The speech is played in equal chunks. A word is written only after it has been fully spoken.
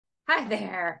Hi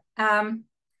there.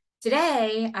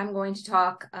 Today I'm going to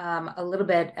talk a little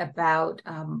bit about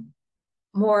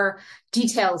more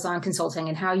details on consulting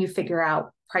and how you figure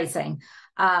out pricing.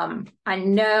 I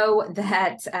know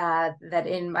that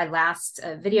in my last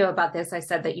video about this, I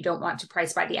said that you don't want to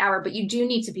price by the hour, but you do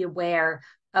need to be aware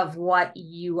of what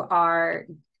you are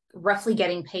roughly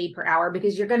getting paid per hour,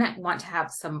 because you're going to want to have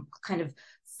some kind of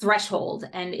threshold.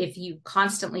 And if you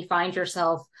constantly find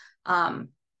yourself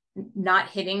not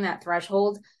hitting that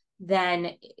threshold,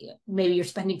 then maybe you're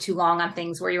spending too long on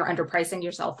things where you're underpricing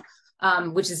yourself,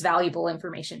 which is valuable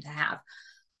information to have.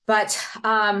 But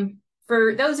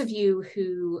for those of you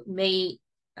who may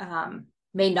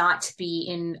not be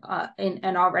in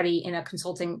and already in a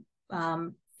consulting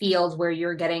field where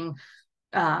you're getting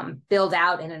billed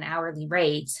out in an hourly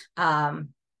rate,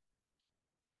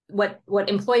 what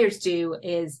employers do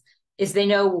is they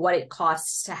know what it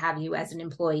costs to have you as an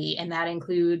employee, and that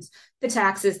includes the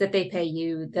taxes that they pay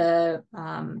you,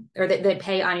 or that they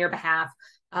pay on your behalf,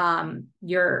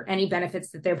 any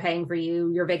benefits that they're paying for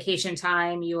you, your vacation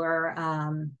time, your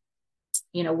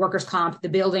workers' comp, the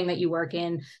building that you work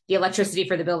in, the electricity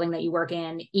for the building that you work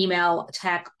in, email,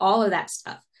 tech, all of that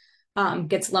stuff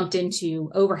gets lumped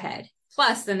into overhead.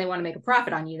 Plus, then they want to make a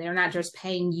profit on you. They're not just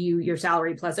paying you your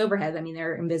salary plus overhead. I mean,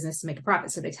 they're in business to make a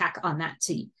profit, so they tack on that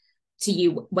to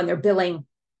you when they're billing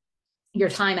your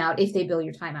time out, if they bill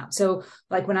your time out. So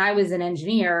like when I was an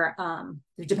engineer,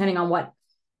 depending on what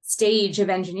stage of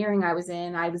engineering I was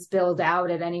in, I was billed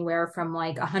out at anywhere from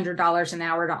like $100 an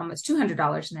hour to almost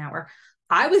 $200 an hour.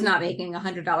 I was not making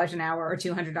 $100 an hour or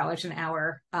 $200 an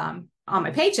hour on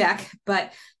my paycheck,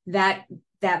 but that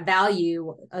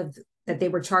value of that they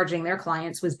were charging their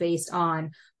clients was based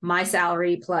on my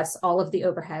salary plus all of the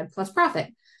overhead plus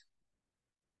profit.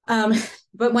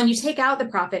 But when you take out the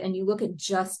profit and you look at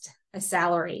just a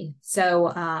salary, so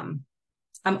I'm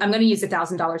going to use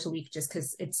 $1,000 a week just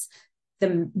because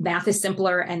the math is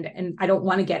simpler, and I don't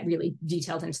want to get really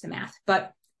detailed into the math.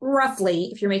 But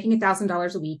roughly, if you're making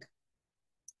 $1,000 a week,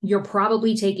 you're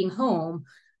probably taking home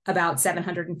about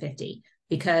 $750,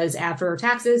 because after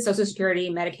taxes, Social Security,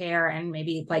 Medicare, and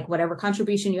maybe like whatever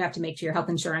contribution you have to make to your health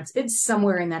insurance, it's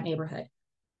somewhere in that neighborhood.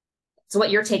 So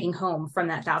what you're taking home from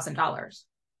that $1,000.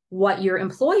 What your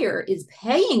employer is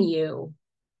paying you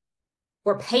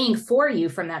or paying for you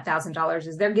from that $1,000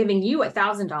 is they're giving you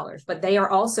 $1,000, but they are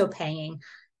also paying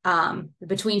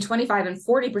between 25 and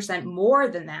 40% more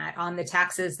than that on the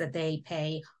taxes that they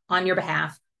pay on your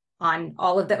behalf, on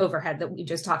all of the overhead that we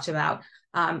just talked about.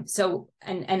 So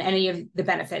any of the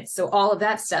benefits. So all of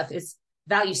that stuff is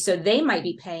value. So they might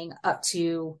be paying up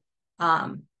to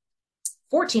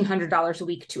 $1,400 a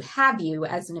week to have you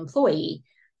as an employee.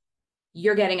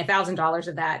 You're getting $1,000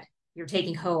 of that. You're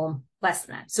taking home less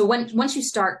than that. So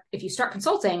if you start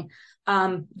consulting,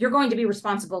 you're going to be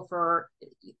responsible for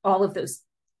all of those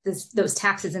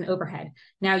taxes and overhead.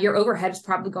 Now, your overhead is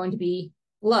probably going to be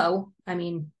low. I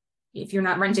mean, if you're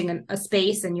not renting a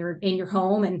space and you're in your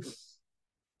home, and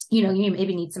you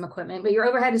maybe need some equipment, but your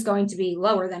overhead is going to be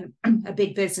lower than a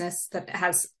big business that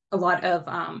has a lot of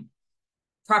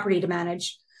property to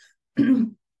manage.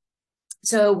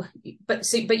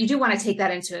 But you do want to take that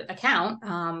into account.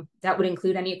 That would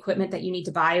include any equipment that you need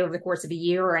to buy over the course of a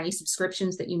year, or any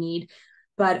subscriptions that you need.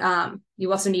 But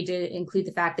you also need to include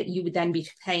the fact that you would then be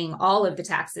paying all of the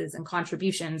taxes and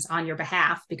contributions on your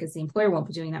behalf, because the employer won't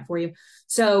be doing that for you.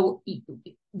 So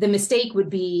the mistake would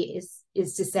be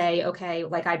is to say, okay,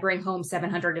 like I bring home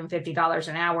 $750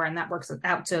 an hour, and that works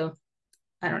out to,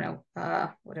 I don't know, I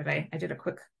did a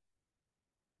quick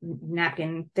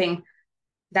napkin thing.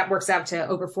 That works out to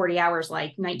over 40 hours,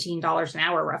 like $19 an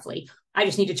hour, roughly. I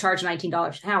just need to charge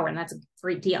 $19 an hour, and that's a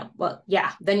great deal. Well,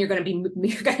 yeah, then you're going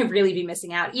to really be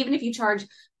missing out. Even if you charge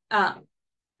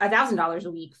 $1,000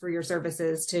 a week for your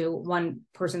services to one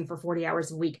person for 40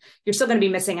 hours a week, you're still going to be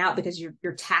missing out, because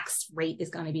your tax rate is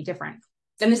going to be different.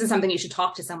 And this is something you should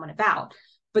talk to someone about.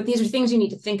 But these are things you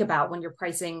need to think about when you're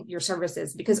pricing your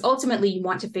services, because ultimately you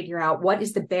want to figure out what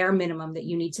is the bare minimum that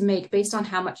you need to make based on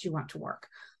how much you want to work.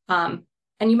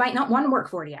 And you might not want to work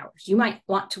 40 hours. You might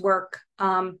want to work,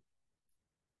 30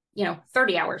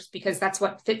 hours, because that's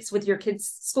what fits with your kid's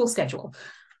school schedule.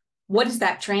 What does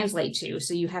that translate to?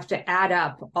 So you have to add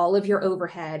up all of your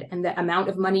overhead and the amount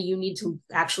of money you need to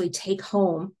actually take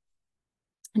home,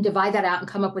 and divide that out and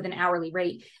come up with an hourly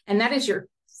rate. And that is your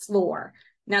floor.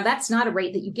 Now, that's not a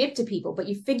rate that you give to people, but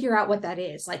you figure out what that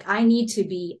is. Like, I need to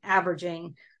be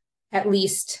averaging at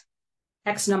least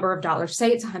X number of dollars,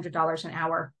 say it's $100 an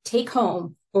hour, take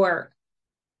home, or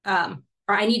I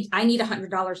need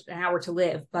 $100 an hour to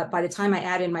live. But by the time I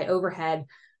add in my overhead,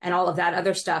 and all of that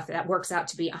other stuff, that works out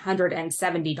to be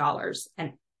 $170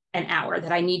 an hour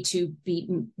that I need to be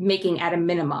making at a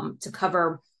minimum to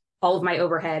cover all of my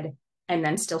overhead and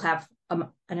then still have an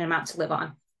amount to live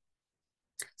on.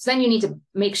 So then you need to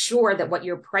make sure that what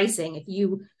you're pricing, if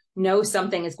you know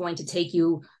something is going to take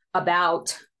you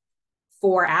about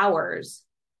 4 hours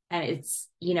and it's,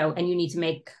 and you need to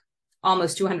make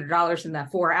almost $200 in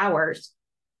that 4 hours,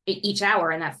 each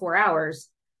hour in that 4 hours.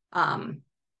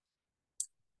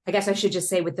 I guess I should just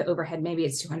say with the overhead, maybe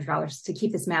it's $200 to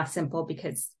keep this math simple,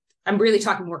 because I'm really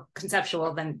talking more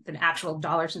conceptual than actual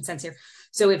dollars and cents here.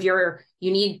 So if you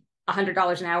need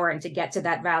 $100 an hour, and to get to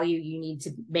that value, you need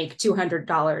to make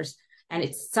 $200, and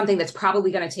it's something that's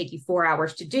probably going to take you 4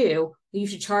 hours to do, you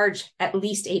should charge at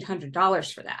least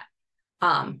 $800 for that.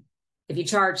 If you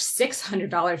charge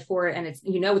 $600 for it and it's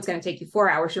going to take you 4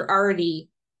 hours, you're already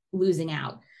losing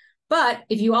out. But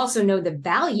if you also know the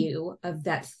value of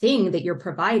that thing that you're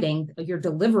providing, your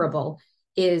deliverable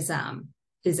is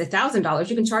 $1,000,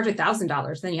 you can charge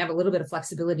 $1,000. Then you have a little bit of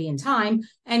flexibility in time,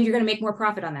 and you're going to make more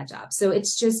profit on that job. So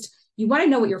it's just, you want to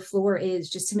know what your floor is,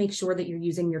 just to make sure that you're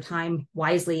using your time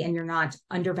wisely and you're not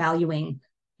undervaluing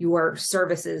your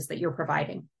services that you're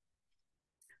providing.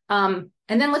 And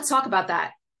then let's talk about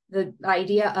that, the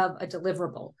idea of a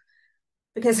deliverable.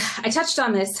 Because I touched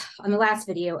on this on the last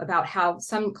video about how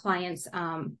some clients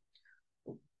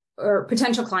or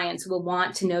potential clients will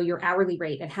want to know your hourly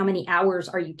rate and how many hours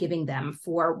are you giving them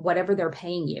for whatever they're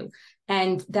paying you.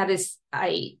 And that is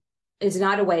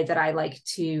not a way that I like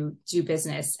to do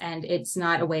business. And it's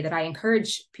not a way that I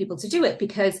encourage people to do it,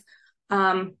 because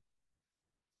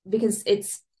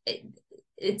it's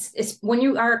when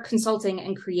you are consulting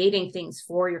and creating things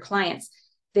for your clients,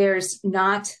 there's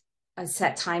not a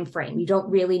set time frame. You don't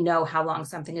really know how long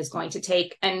something is going to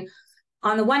take. And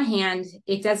on the one hand,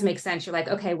 it does make sense. You're like,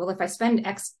 okay, well, if I spend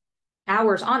X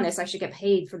hours on this, I should get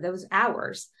paid for those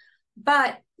hours.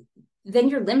 But then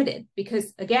you're limited,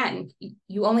 because again,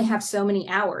 you only have so many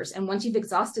hours. And once you've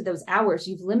exhausted those hours,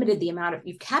 you've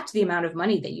capped the amount of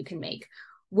money that you can make,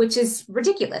 which is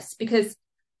ridiculous, because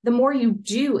the more you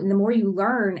do and the more you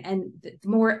learn and the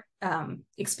more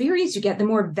experience you get, the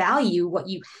more value what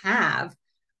you have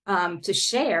to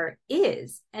share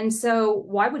is. And so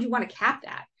why would you want to cap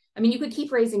that? I mean, you could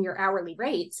keep raising your hourly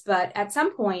rates, but at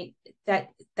some point that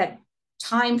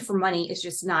time for money is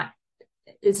just not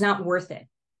worth it.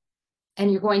 And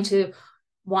you're going to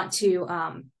want to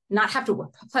not have to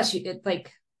work. Plus,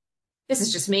 this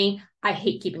is just me. I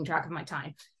hate keeping track of my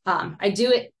time. I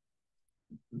do it,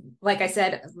 like I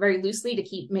said, very loosely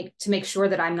to make sure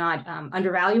that I'm not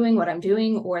undervaluing what I'm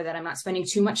doing, or that I'm not spending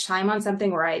too much time on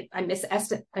something, or I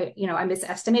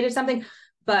misestimated something.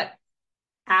 But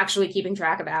actually keeping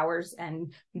track of hours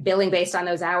and billing based on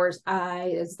those hours,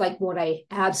 is like what I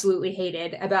absolutely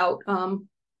hated about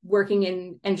working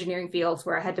in engineering fields,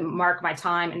 where I had to mark my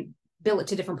time and bill it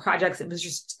to different projects. It was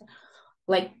just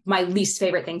like my least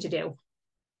favorite thing to do.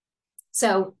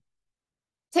 So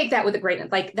take that with a grain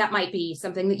of, that might be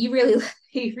something that you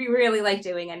really like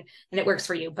doing, and it works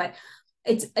for you, but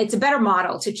it's a better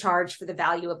model to charge for the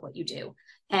value of what you do.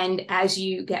 And as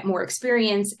you get more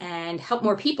experience and help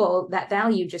more people, that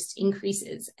value just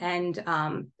increases, and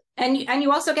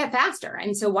you also get faster.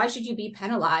 And so why should you be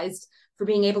penalized for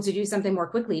being able to do something more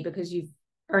quickly because you've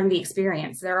earned the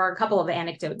experience? There are a couple of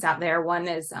anecdotes out there. One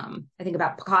is, I think,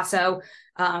 about Picasso.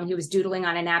 He was doodling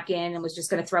on a napkin and was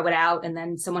just going to throw it out. And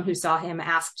then someone who saw him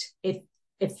asked if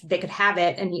they could have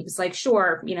it. And he was like,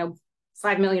 sure,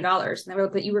 $5 million. And they were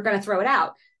like, but you were going to throw it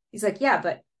out. He's like, yeah,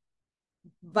 but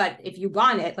if you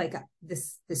want it,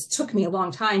 this took me a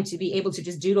long time to be able to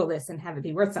just doodle this and have it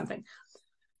be worth something.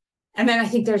 And then I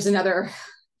think there's another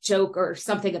joke or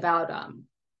something about, I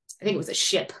think it was a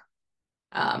ship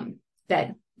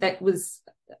that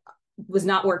was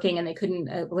not working, and they couldn't,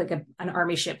 an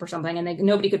army ship or something, and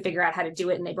nobody could figure out how to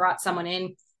do it. And they brought someone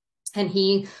in, and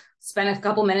he spent a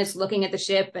couple minutes looking at the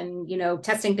ship and,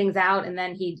 testing things out. And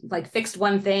then he fixed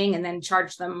one thing and then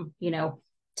charged them,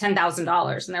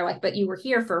 $10,000. And they're like, but you were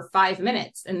here for 5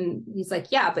 minutes. And he's like,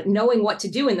 yeah, but knowing what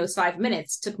to do in those 5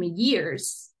 minutes took me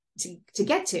years to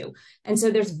get to. And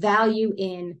so there's value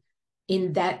in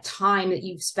that time that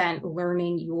you've spent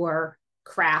learning your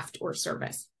craft or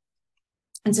service.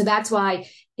 And so that's why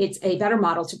it's a better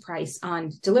model to price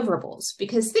on deliverables,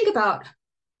 because think about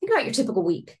your typical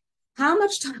week. How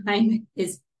much time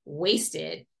is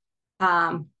wasted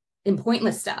in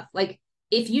pointless stuff?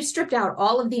 If you stripped out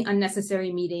all of the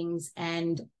unnecessary meetings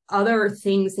and other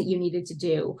things that you needed to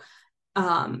do,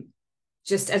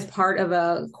 just as part of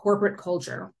a corporate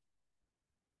culture,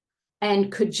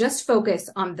 and could just focus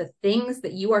on the things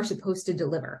that you are supposed to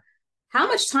deliver, how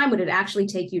much time would it actually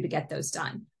take you to get those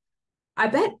done? I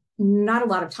bet not a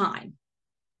lot of time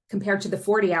compared to the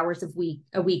 40 hours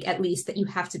a week at least that you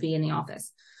have to be in the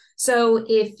office. So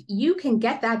if you can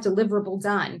get that deliverable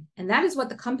done, and that is what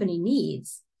the company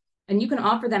needs, and you can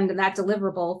offer them that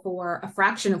deliverable for a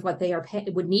fraction of what they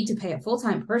would need to pay a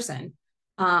full-time person,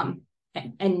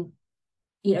 and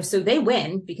so they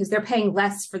win because they're paying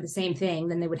less for the same thing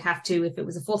than they would have to if it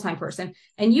was a full-time person,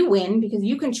 and you win because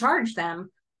you can charge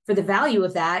them for the value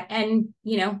of that, and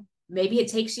maybe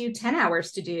it takes you 10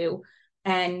 hours to do,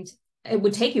 and it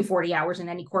would take you 40 hours in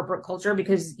any corporate culture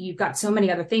because you've got so many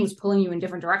other things pulling you in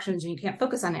different directions and you can't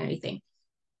focus on anything.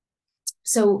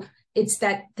 So it's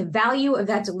that the value of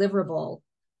that deliverable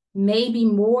may be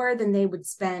more than they would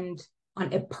spend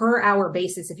on a per hour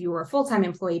basis if you were a full-time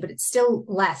employee, but it's still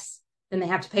less than they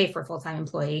have to pay for a full-time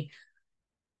employee.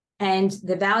 And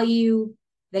the value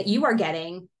that you are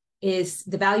getting is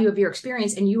the value of your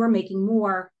experience, and you are making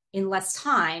more in less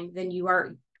time than you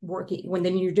are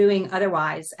than you're doing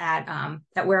otherwise at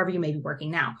wherever you may be working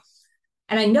now.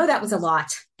 And I know that was a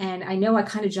lot. And I know I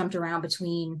kind of jumped around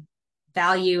between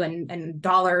value and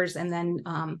dollars, and then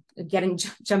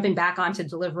jumping back onto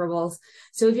deliverables.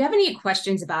 So if you have any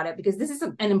questions about it, because this is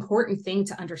an important thing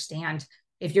to understand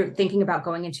if you're thinking about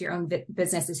going into your own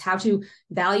business, is how to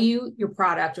value your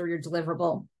product or your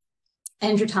deliverable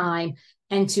and your time,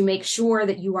 and to make sure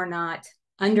that you are not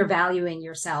undervaluing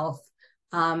yourself,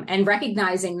 and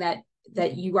recognizing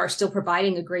that you are still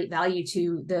providing a great value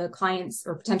to the clients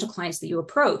or potential clients that you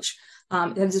approach.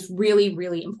 That is really,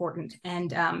 really important.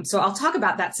 And so I'll talk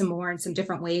about that some more in some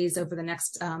different ways over the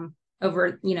next,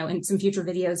 in some future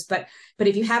videos. But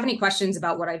if you have any questions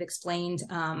about what I've explained,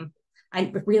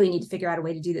 I really need to figure out a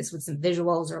way to do this with some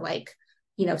visuals,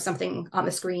 or something on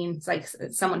the screen. It's like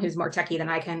someone who's more techie than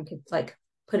I could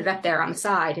put it up there on the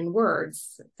side in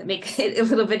words that make it a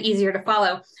little bit easier to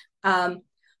follow.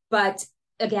 But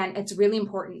again, it's really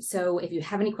important. So if you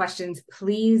have any questions,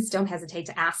 please don't hesitate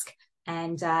to ask.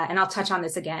 And I'll touch on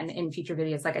this again in future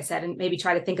videos, like I said, and maybe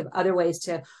try to think of other ways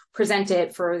to present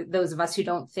it for those of us who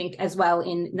don't think as well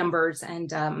in numbers and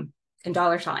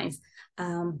dollar signs.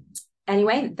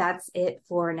 Anyway, that's it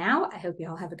for now. I hope you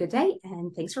all have a good day,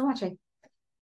 and thanks for watching.